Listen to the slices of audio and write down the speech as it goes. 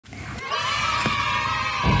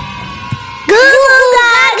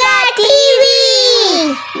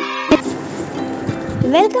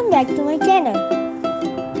Welcome back to my channel.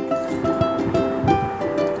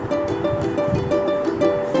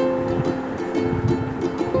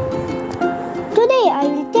 Today I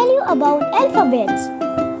will tell you about alphabets.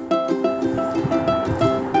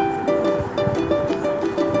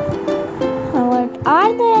 What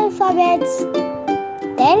are the alphabets?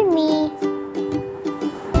 Tell me.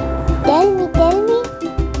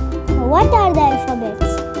 What are the alphabets?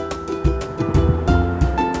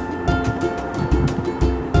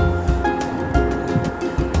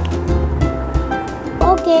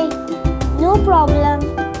 Okay, no problem.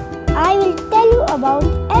 I will tell you about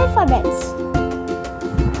alphabets.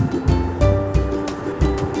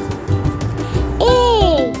 A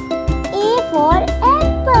for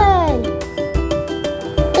apple.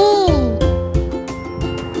 A.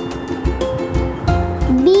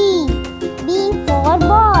 B for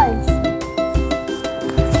balls.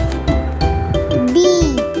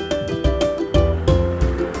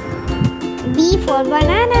 B for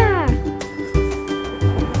banana.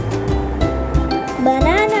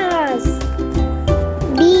 Bananas.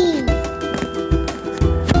 B.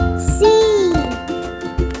 C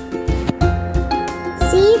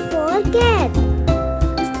for cat.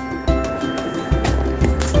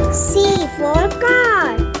 C for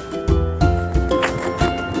car.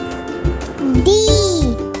 D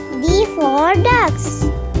for ducks.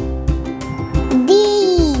 D.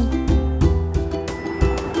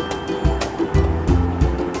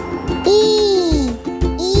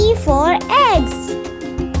 E for eggs.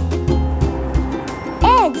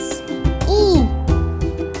 E.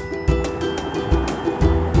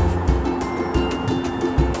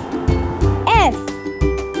 F.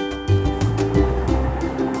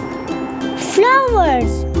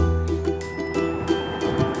 Flowers.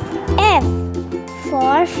 F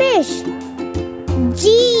for fish. G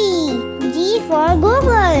for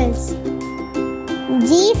googles. G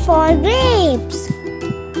for grapes.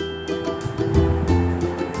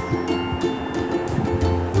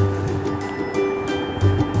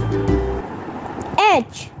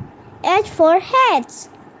 H for hats.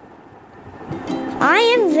 I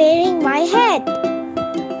am wearing my hat.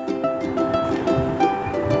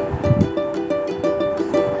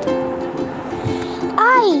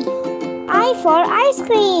 I for ice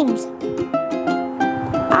creams.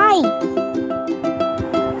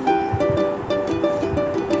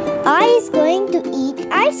 I is going to eat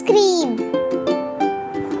ice cream.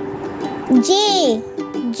 J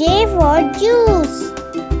for juice.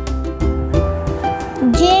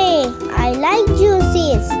 I like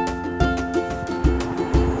juices.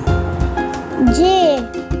 J.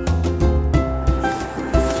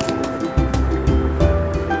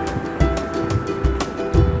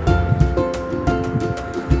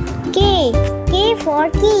 K for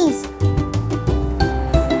keys.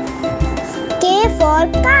 K for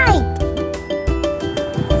kite.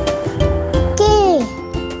 K.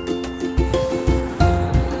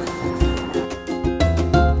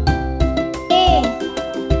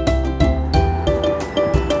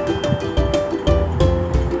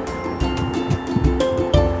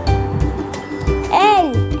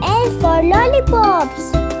 L for lollipops.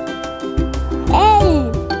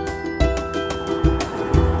 L.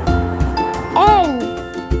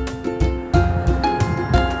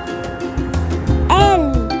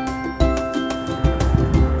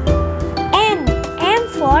 M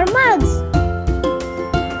for mugs.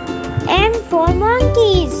 M for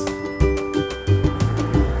monkeys.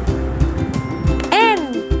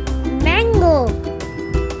 Mango.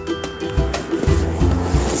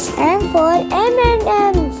 M for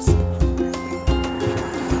M&Ms.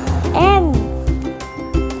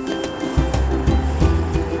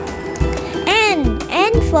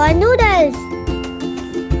 N for noodles.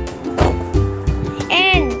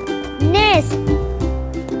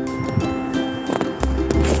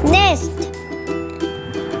 Nest.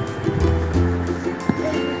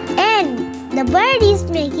 The bird is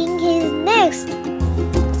making his nest.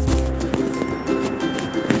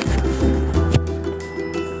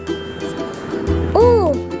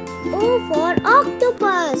 O for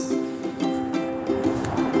octopus.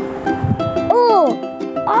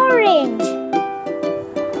 Orange.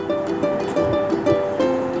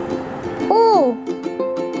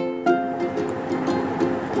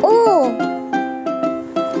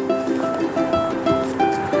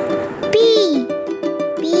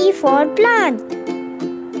 P for plant.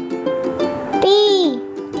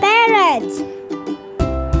 Parrot.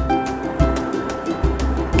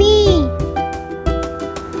 P.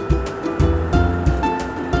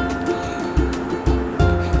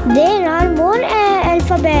 There are more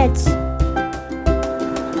alphabets.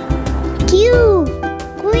 Q.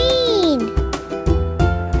 Queen.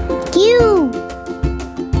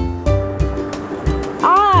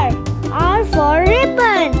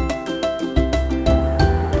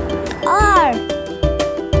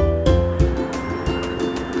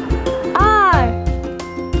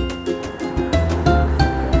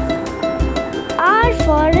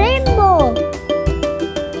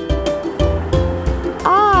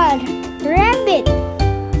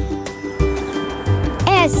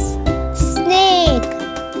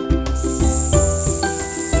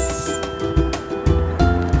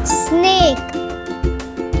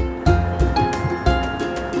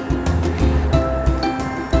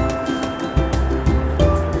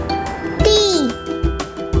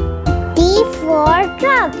 for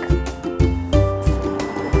truck.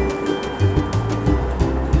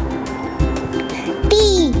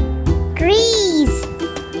 T, trees.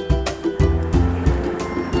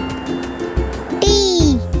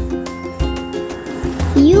 T,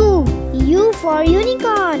 U for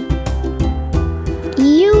unicorn.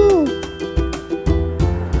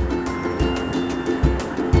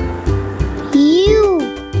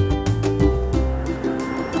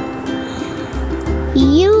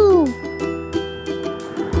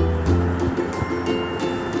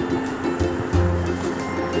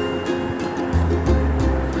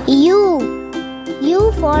 U,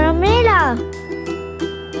 U for umbrella.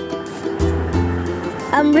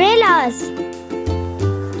 Umbrellas.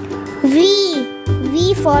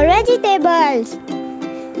 V for vegetables.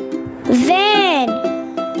 Van.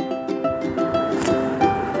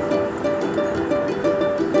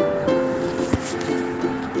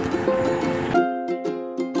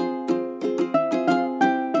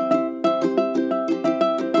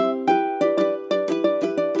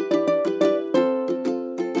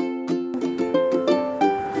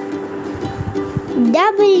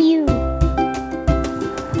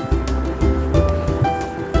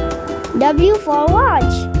 W for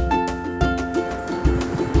watch.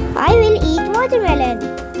 I will eat watermelon.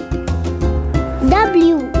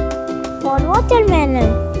 W for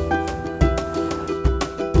watermelon.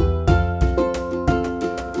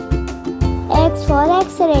 X for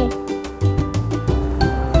X-ray.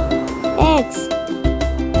 X.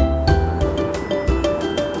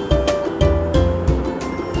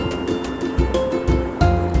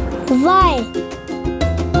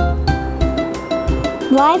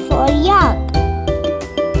 Y for yak.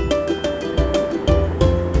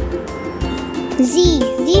 Z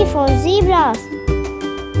for zebra.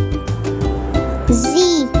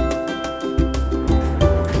 Z.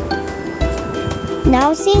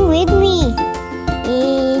 Now sing with me.